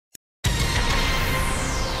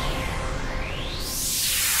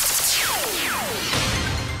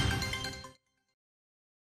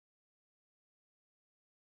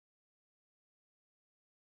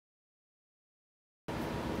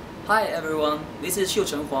Hi everyone, this is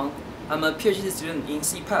Xiucheng Huang. I'm a PhD student in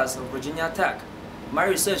CPAS of Virginia Tech. My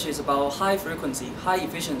research is about high frequency, high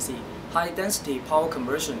efficiency, high density power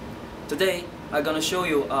conversion. Today, I'm going to show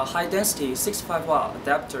you a high density 65 watt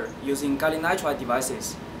adapter using gallium nitride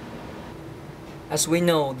devices. As we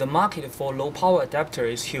know, the market for low power adapter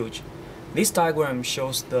is huge. This diagram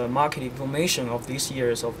shows the market information of these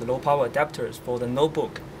years of the low power adapters for the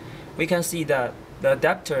notebook. We can see that the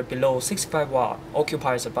adapter below 65 watt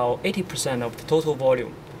occupies about 80% of the total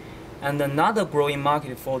volume. And another growing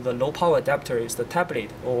market for the low power adapter is the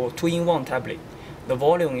tablet or 2-in-1 tablet. The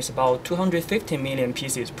volume is about 250 million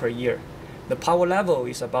pieces per year. The power level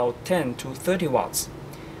is about 10 to 30 watts.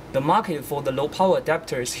 The market for the low power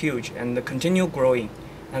adapter is huge and continue growing,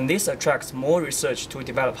 and this attracts more research to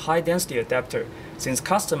develop high density adapter since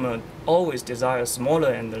customers always desire a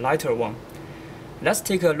smaller and lighter one. Let's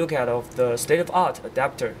take a look at the state-of-art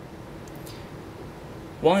adapter.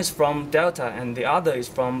 One is from Delta and the other is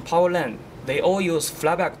from Powerland. They all use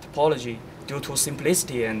flatback topology due to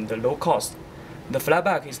simplicity and the low cost. The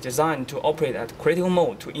flatback is designed to operate at critical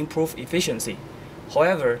mode to improve efficiency.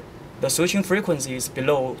 However, the switching frequency is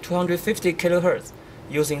below 250 kHz,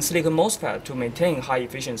 using silicon MOSFET to maintain high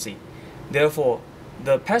efficiency. Therefore,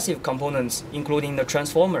 the passive components, including the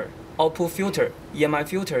transformer, output filter, EMI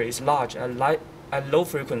filter, is large at low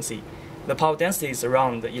frequency. The power density is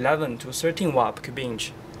around 11 to 13 watt per cubic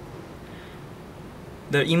inch.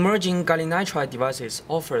 The emerging gallium nitride devices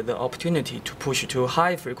offer the opportunity to push to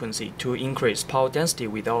high frequency to increase power density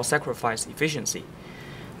without sacrifice efficiency.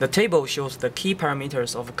 The table shows the key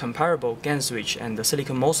parameters of a comparable GaN switch and the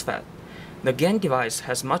silicon MOSFET. The GaN device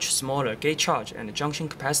has much smaller gate charge and junction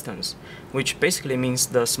capacitance, which basically means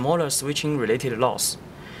the smaller switching related loss.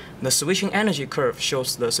 The switching energy curve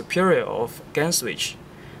shows the superior of GaN switch.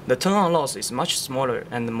 The turn-on loss is much smaller,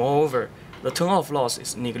 and moreover, the turn-off loss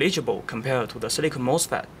is negligible compared to the silicon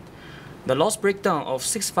MOSFET. The loss breakdown of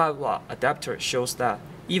 65 watt adapter shows that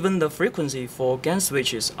even the frequency for GaN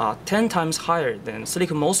switches are 10 times higher than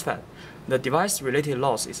silicon MOSFET. The device-related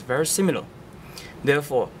loss is very similar.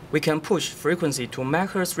 Therefore, we can push frequency to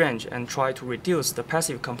MHz range and try to reduce the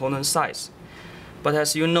passive component size. But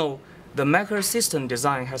as you know, the MHz system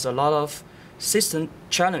design has a lot of system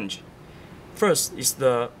challenge. First is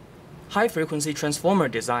the high-frequency transformer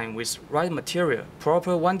design with right material,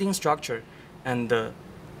 proper winding structure, and the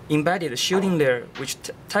embedded shielding layer which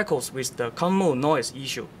tackles with the common mode noise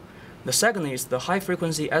issue. The second is the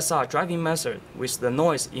high-frequency SR driving method with the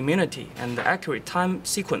noise immunity and the accurate time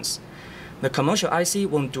sequence. The commercial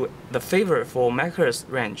IC won't do the favor for MHz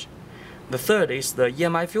range. The third is the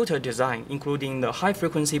EMI filter design, including the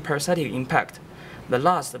high-frequency parasitic impact. The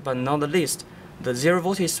last but not the least, the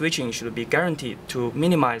zero-voltage switching should be guaranteed to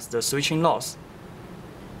minimize the switching loss.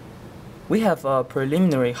 We have a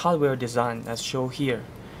preliminary hardware design as shown here.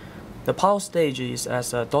 The power stage is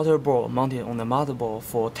as a daughter board mounted on the motherboard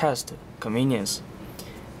for test convenience.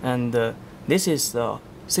 And this is the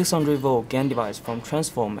 600-volt GaN device from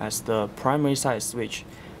Transform as the primary side switch.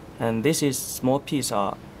 And this is small piece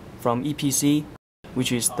from EPC,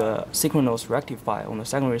 which is the synchronous rectifier on the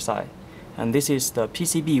secondary side. And this is the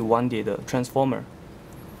PCB winded transformer.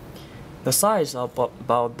 The size of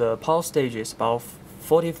about the power stage is about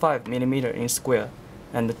 45 mm in square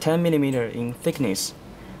and 10 mm in thickness.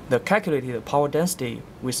 The calculated power density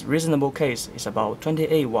with reasonable case is about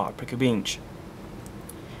 28 watt per cubic inch.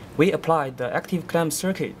 We applied the active clamp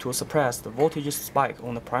circuit to suppress the voltage spike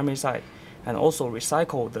on the primary side and also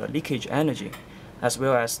recycle the leakage energy, as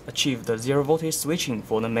well as achieve the zero voltage switching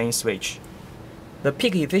for the main switch. The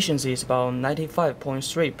peak efficiency is about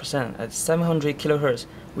 95.3% at 700 kHz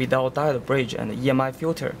without diode bridge and EMI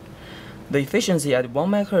filter. The efficiency at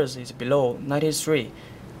 1 MHz is below 93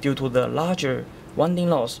 due to the larger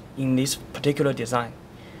winding loss in this particular design.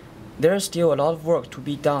 There is still a lot of work to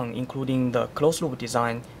be done, including the closed-loop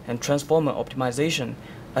design and transformer optimization,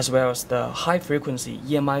 as well as the high-frequency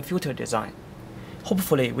EMI filter design.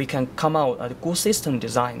 Hopefully, we can come out with a good system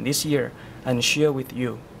design this year and share with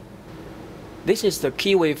you. This is the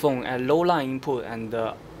key waveform at low line input and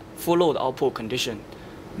the full load output condition.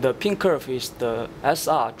 The pink curve is the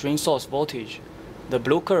SR drain source voltage. The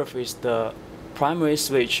blue curve is the primary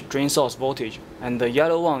switch drain source voltage, and the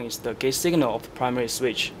yellow one is the gate signal of the primary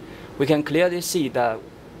switch. We can clearly see that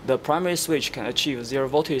the primary switch can achieve zero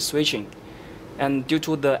voltage switching. And due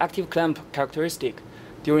to the active clamp characteristic,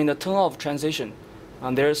 during the turn-off transition,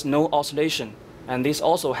 there is no oscillation, and this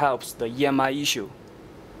also helps the EMI issue.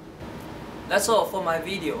 That's all for my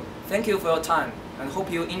video. Thank you for your time and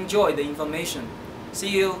hope you enjoy the information. See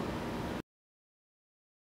you!